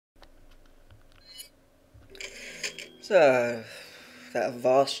So, that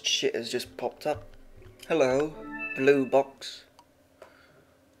vast shit has just popped up. Hello, blue box.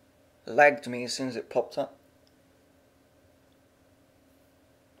 Lagged me as soon as it popped up.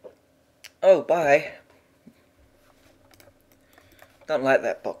 Oh, bye. Don't like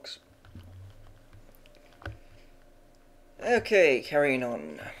that box. Okay, carrying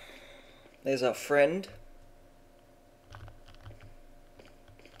on. There's our friend.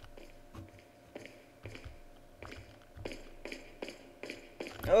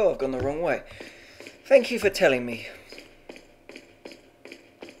 Oh, I've gone the wrong way. Thank you for telling me.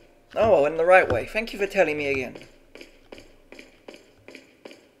 Oh, I went the right way. Thank you for telling me again.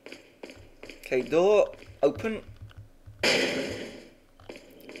 Okay, door open.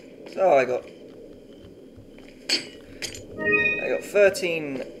 So I got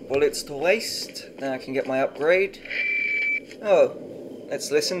 13 bullets to waste. Now I can get my upgrade. Oh,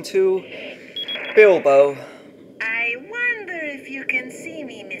 let's listen to Bilbo. I wonder if you can see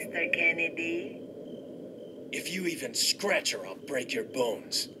me, Mr. Kennedy. If you even scratch her, I'll break your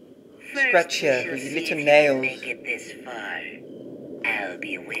bones. First, Scratch we her shall with your see little if you nails. can make it this far. I'll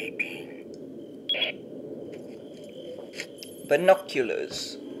be waiting.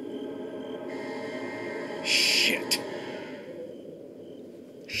 Binoculars. Shit.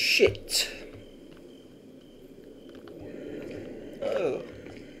 Shit. Oh.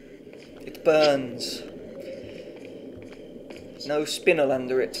 It burns. No spinel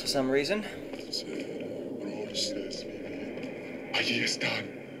under it for some reason. Allí están.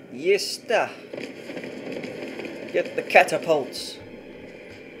 Yesta. Get the catapults.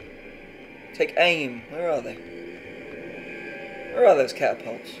 Take aim. Where are they? Where are those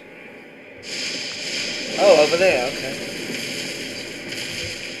catapults? Oh, over there, okay.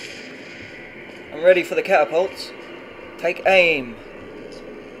 I'm ready for the catapults. Take aim.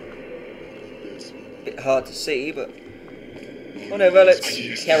 Bit hard to see, but whatever,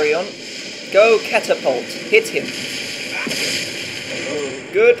 let's carry on. Go catapult. Hit him.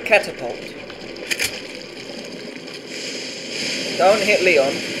 Good catapult. Don't hit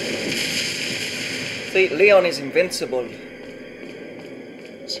Leon. See, Leon is invincible.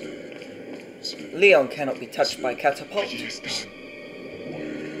 Leon cannot be touched by catapult.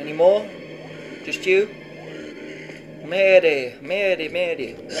 Any more? Just you? Mary.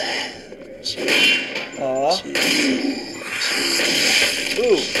 Aww.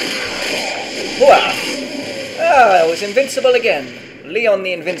 Ooh. Hooah! Ah, I was invincible again. Leon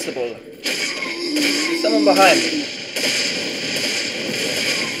the Invincible. There's someone behind me.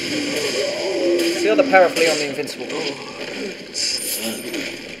 Feel the power of Leon the Invincible.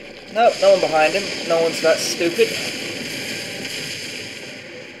 Nope, no one behind him. No one's that stupid.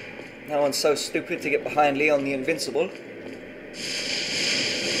 No one's so stupid to get behind Leon the Invincible.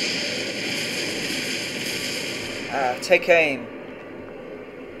 Ah, take aim.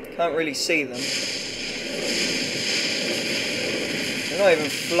 Can't really see them. They're not even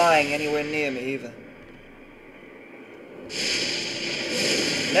flying anywhere near me either.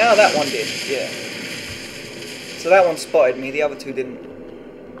 Now that one did, yeah. So that one spotted me, the other two didn't.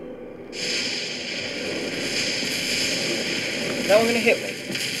 No one gonna hit me.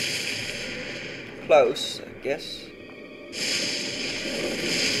 Close, I guess.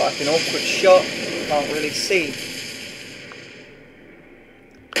 Fucking awkward shot. Can't really see.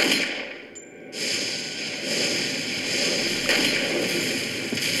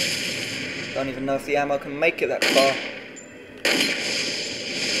 Don't even know if the ammo can make it that far.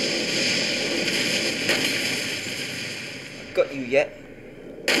 Got you yet.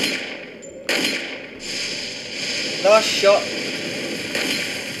 Nice shot.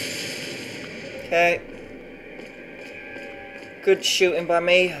 Okay. Good shooting by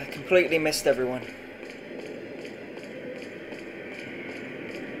me. I completely missed everyone.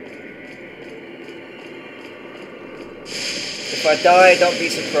 If I die, don't be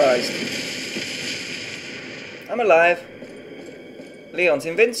surprised. I'm alive. Leon's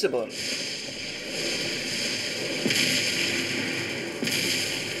invincible.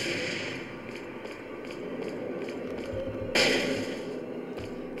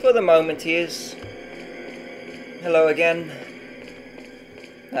 For the moment he is. Hello again.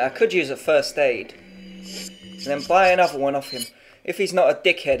 I could use a first aid. And then buy another one off him. If he's not a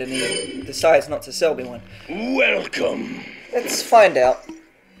dickhead and he decides not to sell me one. Welcome. Let's find out.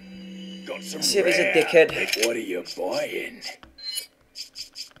 Got some See if he's a rare. dickhead. What are you buying?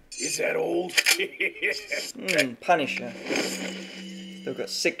 Is that old? Punisher. Still got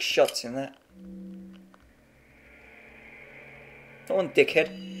 6 shots in that. Come on, dickhead.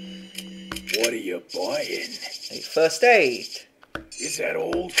 What are you buying? Hey, first aid. Is that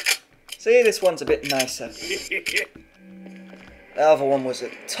old? See, this one's a bit nicer. The other one was a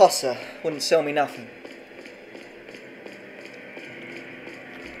tosser, wouldn't sell me nothing.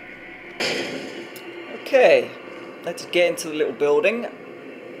 Okay, let's get into the little building.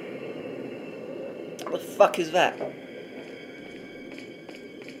 What the fuck is that?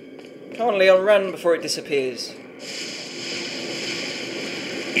 Come on, Leon, run before it disappears.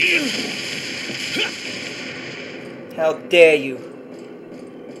 How dare you?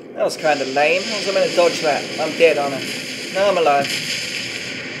 That was kind of lame. How was I meant to dodge that? I'm dead, aren't I? No, I'm alive.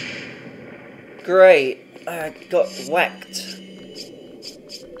 Great. I got whacked.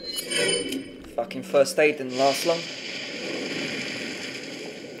 Fucking first aid didn't last long.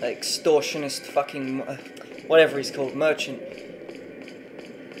 That extortionist fucking... whatever he's called. Merchant.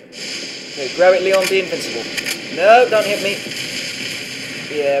 Okay, grab it, Leon. Be invincible. No, don't hit me.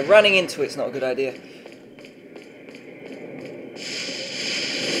 Yeah, running into it's not a good idea.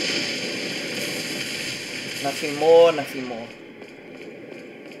 Nothing more, nothing more.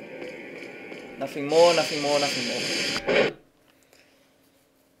 Nothing more, nothing more, nothing more.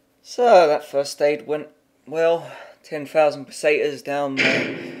 So, that first aid went well. 10,000 pesetas down,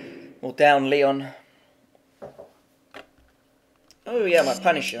 well, down Leon. Oh yeah, my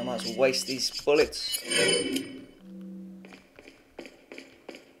Punisher. I might as well waste these bullets.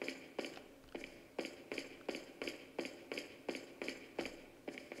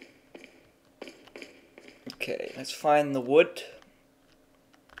 Okay, let's find the wood.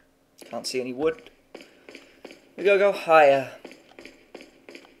 Can't see any wood. We gotta go higher.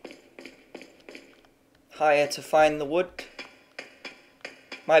 Higher to find the wood.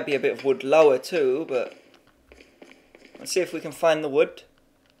 Might be a bit of wood lower too, but let's see if we can find the wood.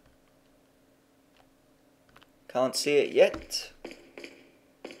 Can't see it yet.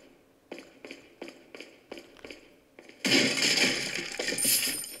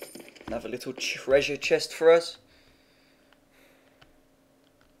 Another little treasure chest for us.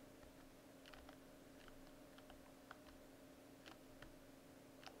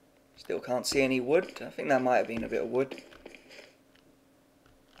 Still can't see any wood. I think that might have been a bit of wood.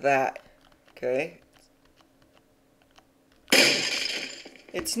 That. Okay.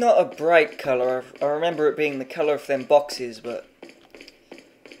 It's not a bright colour. I remember it being the colour of them boxes, but...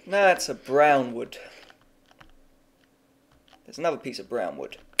 nah, it's a brown wood. There's another piece of brown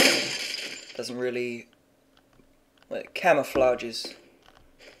wood. Doesn't really... well, it camouflages.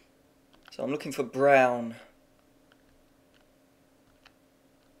 So I'm looking for brown.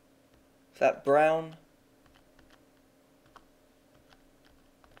 Is that brown?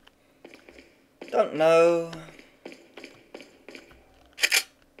 Don't know.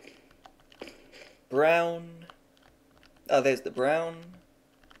 Brown. Oh, there's the brown.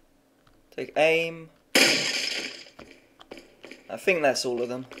 Take aim. I think that's all of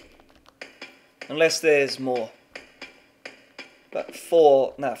them. Unless there's more. But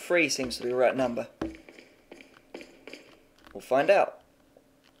 3 seems to be the right number. We'll find out.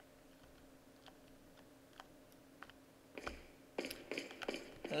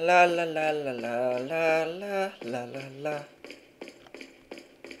 La la la la la la la la la la.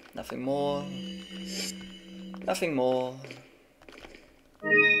 Nothing more. Nothing more.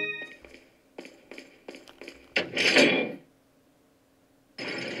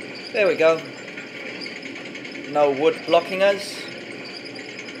 There we go. No wood blocking us.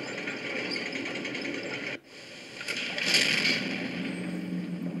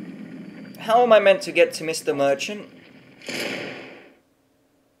 How am I meant to get to Mr. Merchant?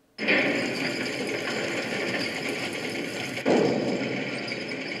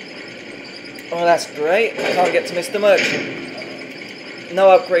 Oh, that's great. I can't get to Mr. Merchant.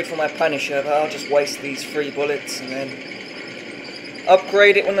 No upgrade for my Punisher, but I'll just waste these 3 bullets and then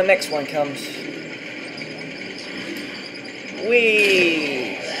upgrade it when the next one comes.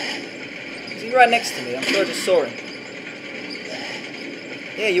 Whee! Is he right next to me? I'm sure I just saw him.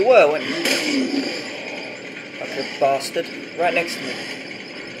 Yeah, you were, weren't you? Like a bastard. Right next to me.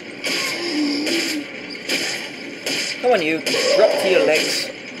 Come on, you. Drop to your legs.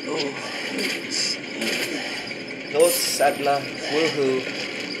 Lord Sadler. Woohoo.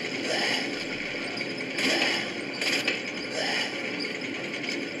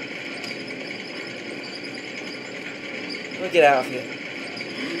 Let me get out of here.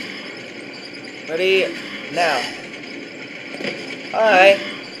 Ready? Now. Hi.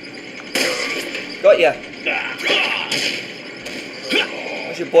 Got ya.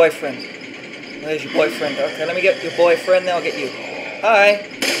 Where's your boyfriend? Where's your boyfriend? Okay, let me get your boyfriend, then I'll get you. Hi.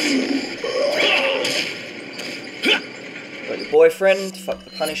 Got your boyfriend. Fuck the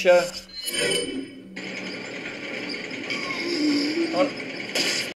Punisher.